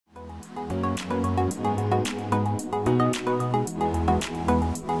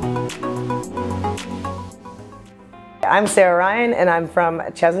I'm Sarah Ryan and I'm from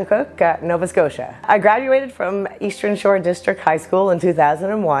Chesapeake, Nova Scotia. I graduated from Eastern Shore District High School in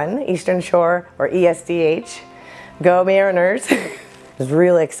 2001, Eastern Shore or ESDH. Go Mariners! I was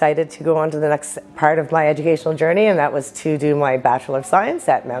really excited to go on to the next part of my educational journey, and that was to do my Bachelor of Science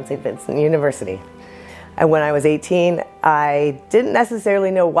at Mount St. Vincent University. And when I was 18, I didn't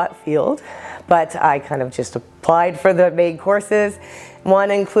necessarily know what field, but I kind of just applied for the main courses,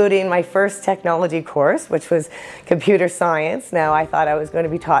 one including my first technology course, which was computer science. Now, I thought I was going to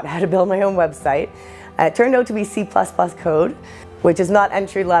be taught how to build my own website. It turned out to be C++ code, which is not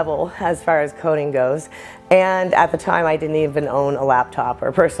entry level as far as coding goes. And at the time, I didn't even own a laptop or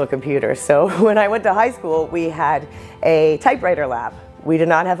a personal computer. So when I went to high school, we had a typewriter lab. We did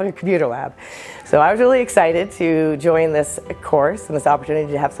not have a computer lab. So I was really excited to join this course and this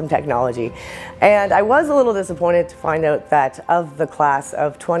opportunity to have some technology. And I was a little disappointed to find out that of the class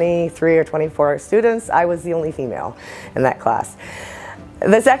of 23 or 24 students, I was the only female in that class.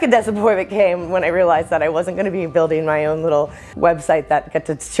 The second disappointment came when I realized that I wasn't going to be building my own little website that got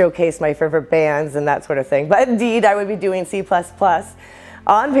to showcase my favorite bands and that sort of thing. But indeed, I would be doing C++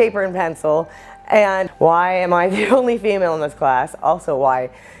 on paper and pencil. And why am I the only female in this class? Also, why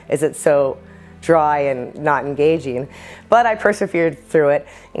is it so dry and not engaging? But I persevered through it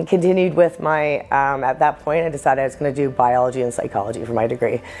and continued with my, at that point I decided I was going to do biology and psychology for my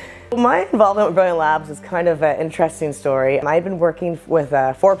degree. My involvement with Brilliant Labs is kind of an interesting story. I'd been working with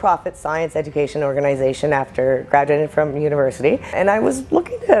a for-profit science education organization after graduating from university, and I was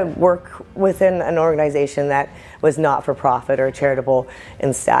looking to work within an organization that was not-for-profit or charitable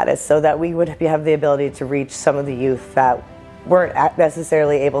in status, so that we would have the ability to reach some of the youth that weren't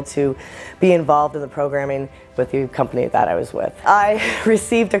necessarily able to be involved in the programming with the company that I was with. I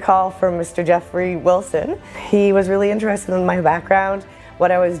received a call from Mr. Jeffrey Wilson. He was really interested in my background,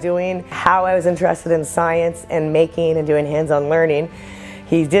 what I was doing, how I was interested in science and making and doing hands-on learning.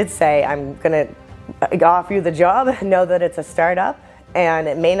 He did say, I'm going to offer you the job, know that it's a startup and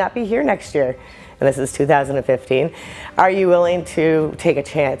it may not be here next year. And this is 2015. Are you willing to take a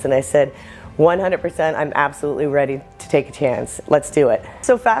chance? And I said, 100%, I'm absolutely ready to take a chance. Let's do it.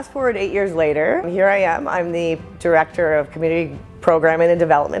 So fast forward 8 years later, here I am. I'm the Director of Community Programming and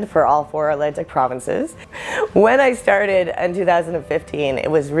Development for all 4 Atlantic provinces. When I started in 2015, it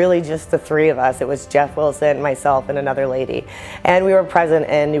was really just the 3 of us. It was Jeff Wilson, myself, and another lady. And we were present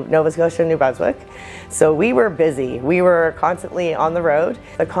in Nova Scotia and New Brunswick. So we were busy. We were constantly on the road.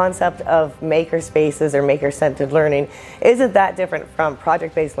 The concept of maker spaces or maker-centered learning isn't that different from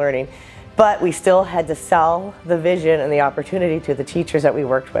project-based learning. But we still had to sell the vision and the opportunity to the teachers that we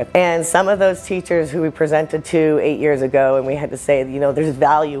worked with. And some of those teachers who we presented to 8 years ago, and we had to say, you know, there's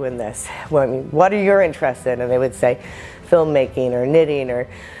value in this. Well, I mean, what are your interests in? And they would say filmmaking or knitting or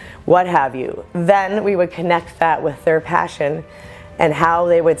what have you. Then we would connect that with their passion and how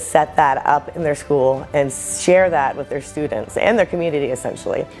they would set that up in their school and share that with their students and their community,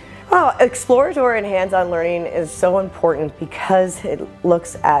 essentially. Well, exploratory and hands-on learning is so important because it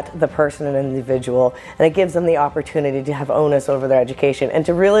looks at the person and individual, and it gives them the opportunity to have onus over their education and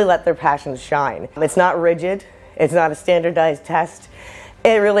to really let their passions shine. It's not rigid, it's not a standardized test.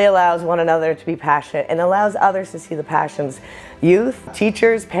 It really allows one another to be passionate and allows others to see the passions. Youth,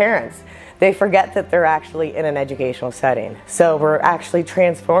 teachers, parents, they forget that they're actually in an educational setting. So we're actually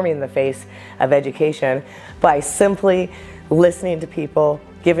transforming the face of education by simply listening to people,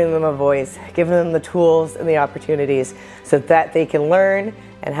 giving them a voice, giving them the tools and the opportunities so that they can learn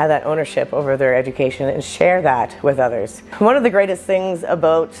and have that ownership over their education and share that with others. One of the greatest things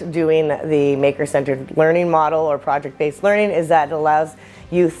about doing the maker-centered learning model or project-based learning is that it allows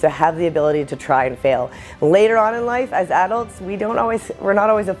youth to have the ability to try and fail. Later on in life, as adults, we're not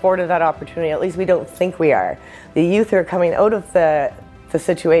always afforded that opportunity, at least we don't think we are. The youth who are coming out of the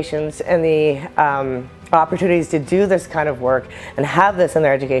situations and the opportunities to do this kind of work and have this in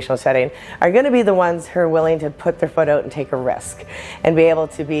their educational setting are going to be the ones who are willing to put their foot out and take a risk and be able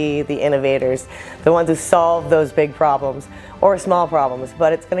to be the innovators, the ones who solve those big problems or small problems,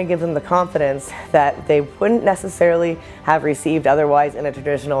 but it's going to give them the confidence that they wouldn't necessarily have received otherwise in a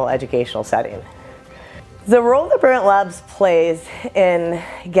traditional educational setting. The role that Brilliant Labs plays in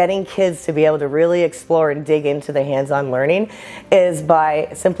getting kids to be able to really explore and dig into the hands-on learning is by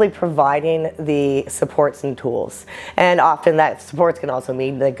simply providing the supports and tools. And often that supports can also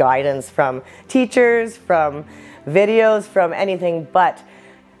mean the guidance from teachers, from videos, from anything, but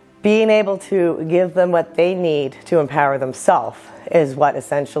being able to give them what they need to empower themselves is what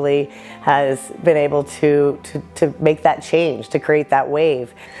essentially has been able to make that change, to create that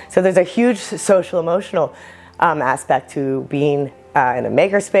wave. So there's a huge social emotional aspect to being in a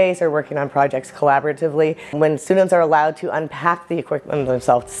makerspace or working on projects collaboratively. When students are allowed to unpack the equipment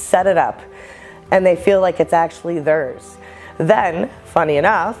themselves, set it up, and they feel like it's actually theirs, then, funny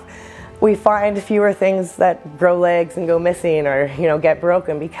enough, we find fewer things that grow legs and go missing or get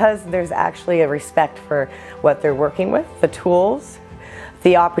broken, because there's actually a respect for what they're working with, the tools,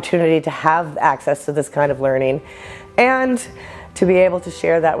 the opportunity to have access to this kind of learning, and to be able to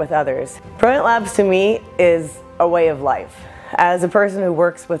share that with others. Brilliant Labs to me is a way of life. As a person who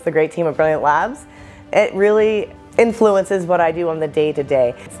works with the great team of Brilliant Labs, it really influences what I do on the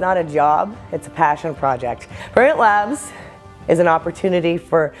day-to-day. It's not a job, it's a passion project. Brilliant Labs is an opportunity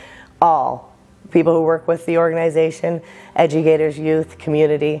for all people who work with the organization, educators, youth,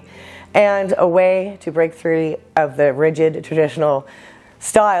 community, and a way to break free of the rigid traditional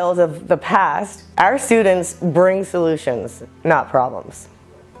styles of the past. Our students bring solutions, not problems.